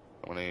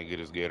gonna get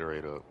his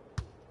Gatorade up.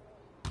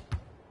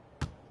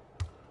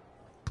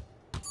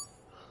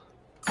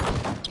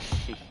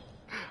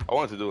 I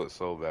wanted to do it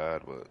so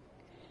bad, but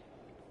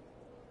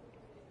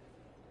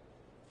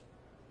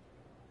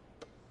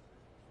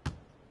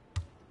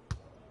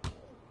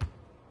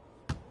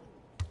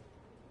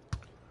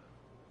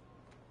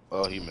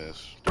oh, he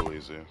missed. Too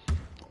easy.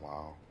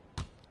 Wow.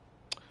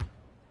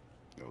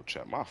 Yo,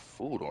 chat, my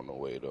food on the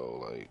way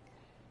though. Like,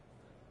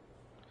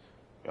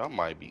 y'all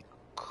might be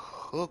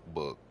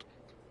cookbooked.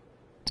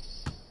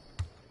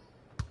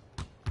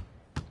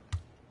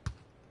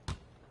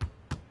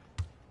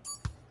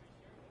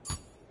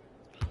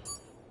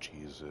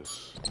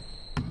 Jesus.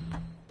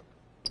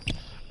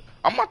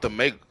 I'm about to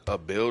make a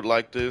build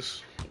like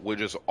this with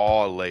just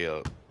all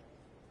layup.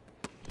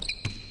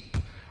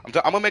 I'm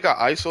gonna make an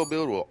EYESO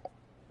build with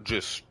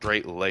just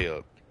straight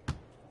layup.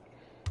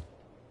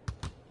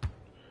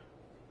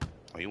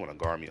 Oh, you wanna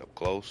guard me up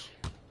close?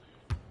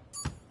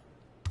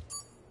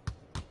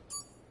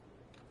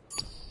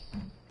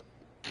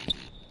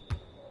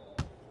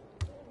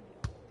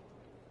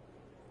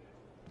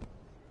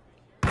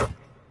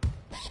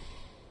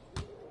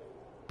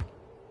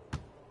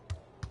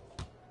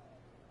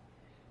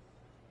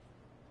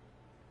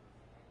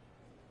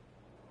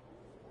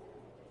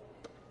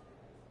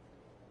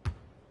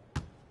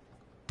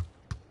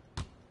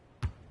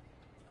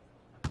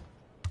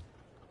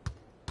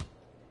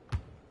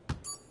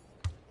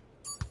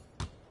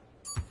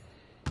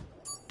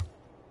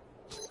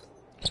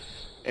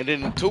 And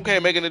then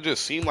 2K making it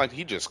just seem like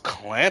he just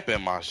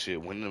clamping my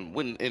shit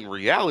when in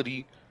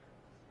reality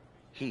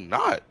he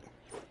not.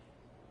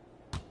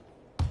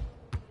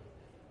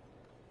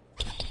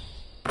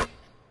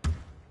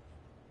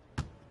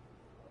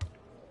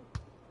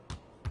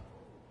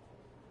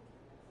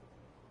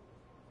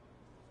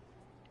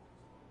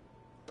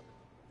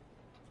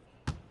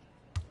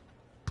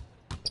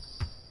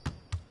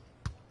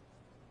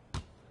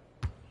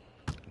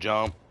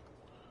 Jump.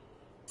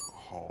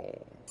 Oh.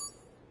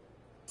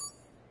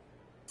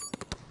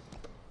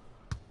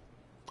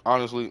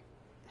 Honestly,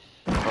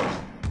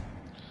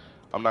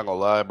 I'm not gonna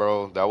lie,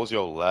 bro. That was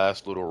your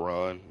last little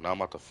run. Now I'm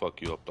about to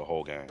fuck you up the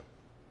whole game.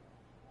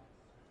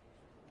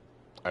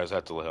 I just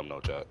had to let him know,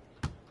 chat.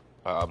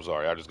 I'm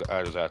sorry. I just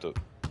had to.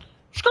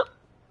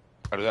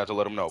 I just had to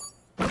let him know.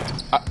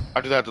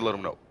 I just had to let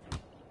him know.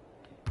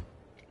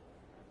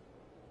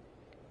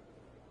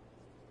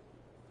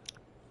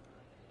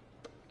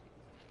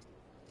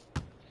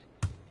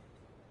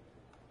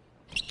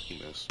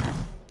 He missed.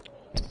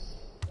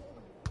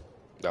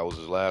 That was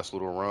his last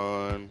little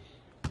run.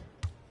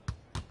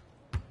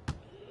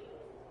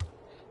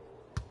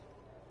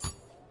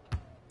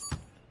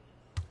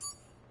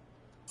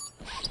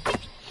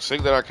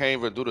 Sick that I can't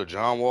even do the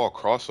John Wall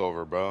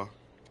crossover, bro.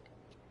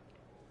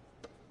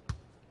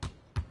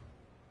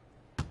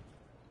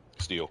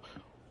 Steal.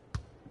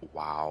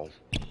 Wow.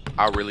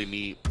 I really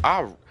need.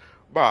 Bro.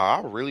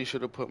 I really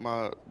should have put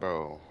my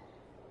bro.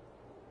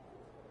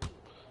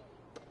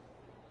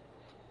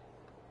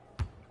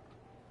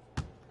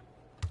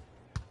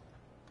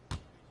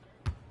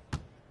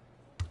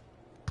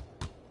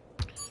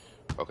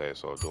 Okay,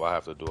 so do I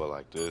have to do it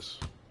like this?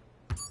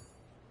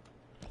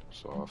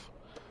 Soft.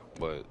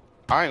 But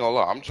I ain't gonna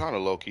lie. I'm trying to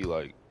low key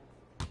like.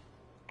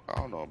 I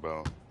don't know,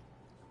 bro.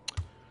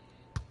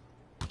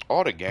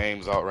 All the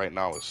games out right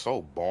now is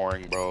so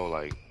boring, bro.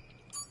 Like,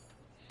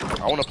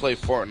 I want to play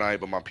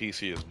Fortnite, but my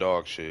PC is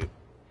dog shit.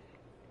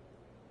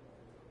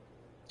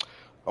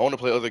 I want to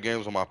play other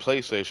games on my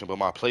PlayStation, but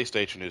my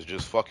PlayStation is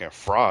just fucking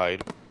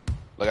fried.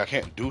 Like, I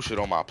can't do shit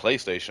on my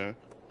PlayStation.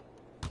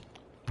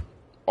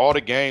 All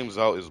the games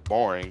out is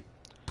boring.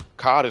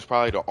 COD is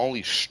probably the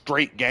only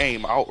straight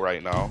game out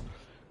right now.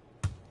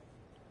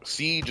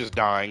 Siege is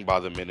dying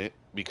by the minute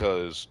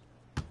because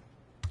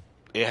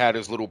it had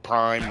its little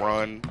prime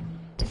run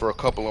for a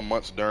couple of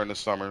months during the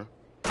summer.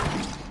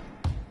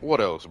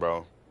 What else,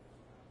 bro?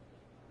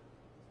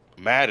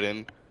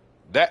 Madden,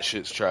 that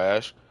shit's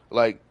trash.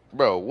 Like,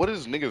 bro, what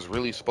is niggas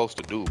really supposed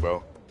to do,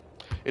 bro?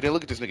 And then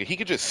look at this nigga. He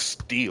could just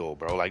steal,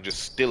 bro. Like,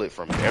 just steal it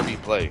from every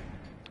play.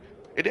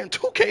 And then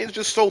 2K is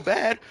just so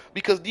bad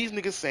because these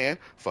niggas saying,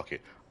 fuck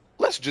it.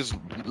 Let's just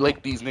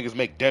make these niggas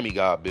make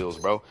demigod builds,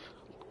 bro.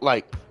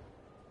 Like,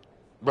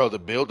 bro, the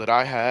build that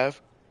I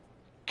have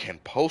can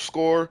post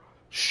score,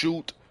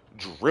 shoot,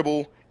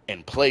 dribble,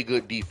 and play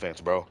good defense,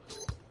 bro.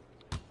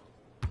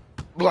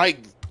 Like,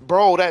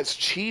 bro, that's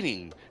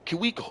cheating. Can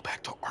we go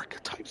back to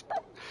archetypes, bro?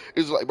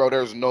 It's like, bro,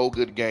 there's no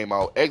good game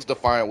out. X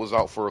Defiant was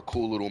out for a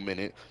cool little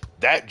minute.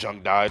 That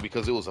junk died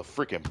because it was a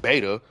freaking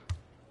beta.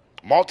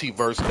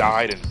 Multiverse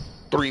died in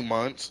 3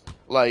 months.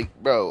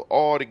 Like, bro,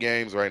 all the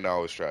games right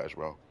now is trash,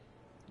 bro.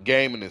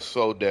 Gaming is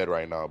so dead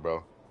right now,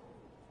 bro.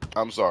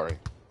 I'm sorry.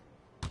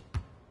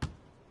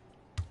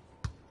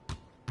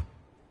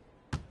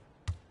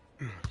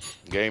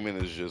 Gaming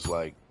is just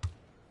like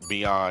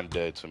beyond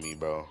dead to me,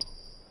 bro.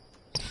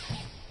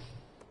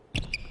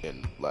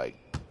 And like,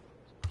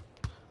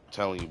 I'm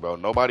telling you, bro,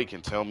 nobody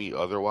can tell me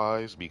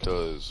otherwise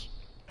because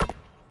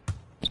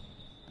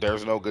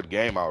there's no good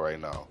game out right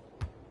now.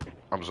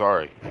 I'm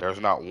sorry.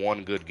 There's not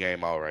one good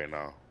game out right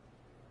now.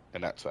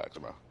 And that's facts,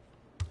 bro.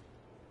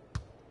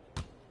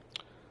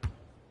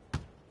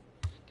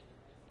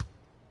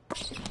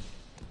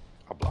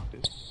 I blocked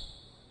it.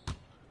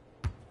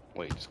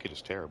 Wait, this kid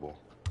is terrible.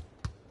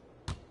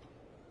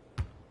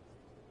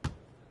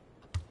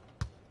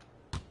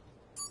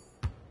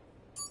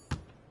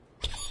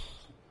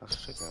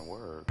 That's shit didn't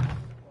work.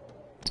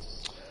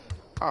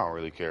 I don't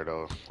really care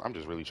though. I'm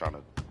just really trying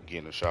to get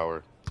in the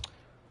shower.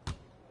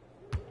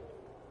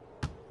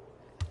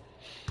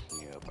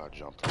 Yeah, if I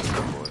jumped on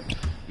that boy.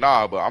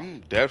 Nah, but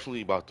I'm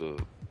definitely about to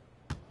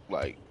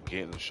like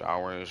get in the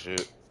shower and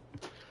shit.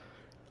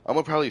 I'm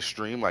gonna probably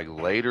stream like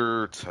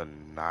later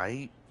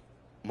tonight.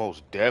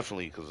 Most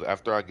definitely, because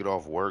after I get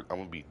off work, I'm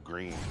gonna be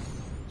green.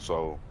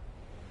 So,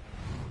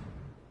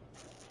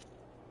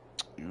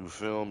 you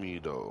feel me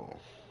though?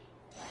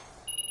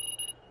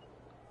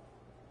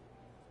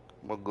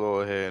 I'm gonna go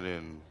ahead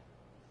and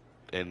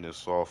end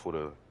this off with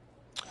a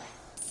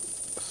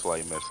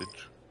slight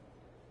message.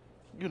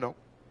 You know,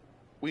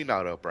 we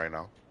not up right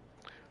now.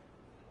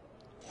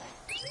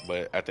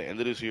 But at the end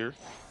of this year,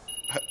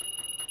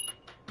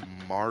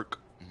 mark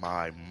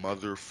my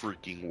mother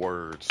freaking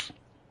words.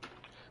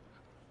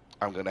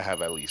 I'm gonna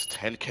have at least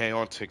 10K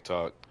on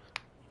TikTok.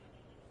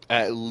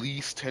 At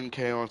least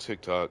 10K on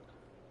TikTok.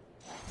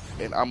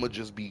 And I'm gonna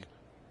just be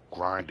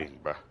grinding,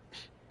 bro.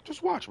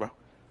 Just watch, bro.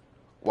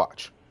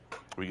 Watch.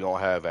 We gonna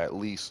have at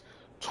least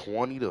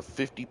 20 to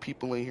 50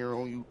 people in here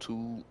on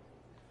YouTube.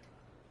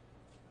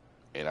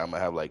 And I'm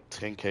gonna have like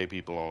 10K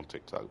people on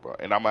TikTok, bro.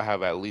 And I'm gonna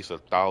have at least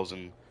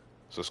 1,000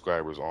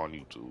 subscribers on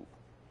YouTube.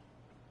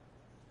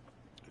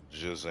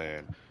 Just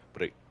saying.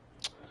 But,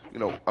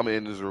 I'm gonna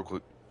end this real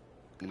quick.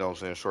 You know what I'm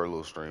saying? Short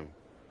little stream.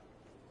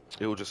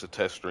 It was just a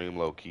test stream,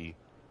 low key,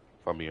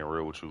 if I'm being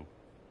real with you.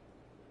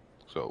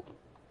 So,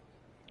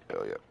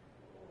 hell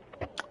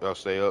yeah. Y'all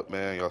stay up,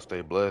 man. Y'all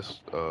stay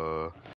blessed.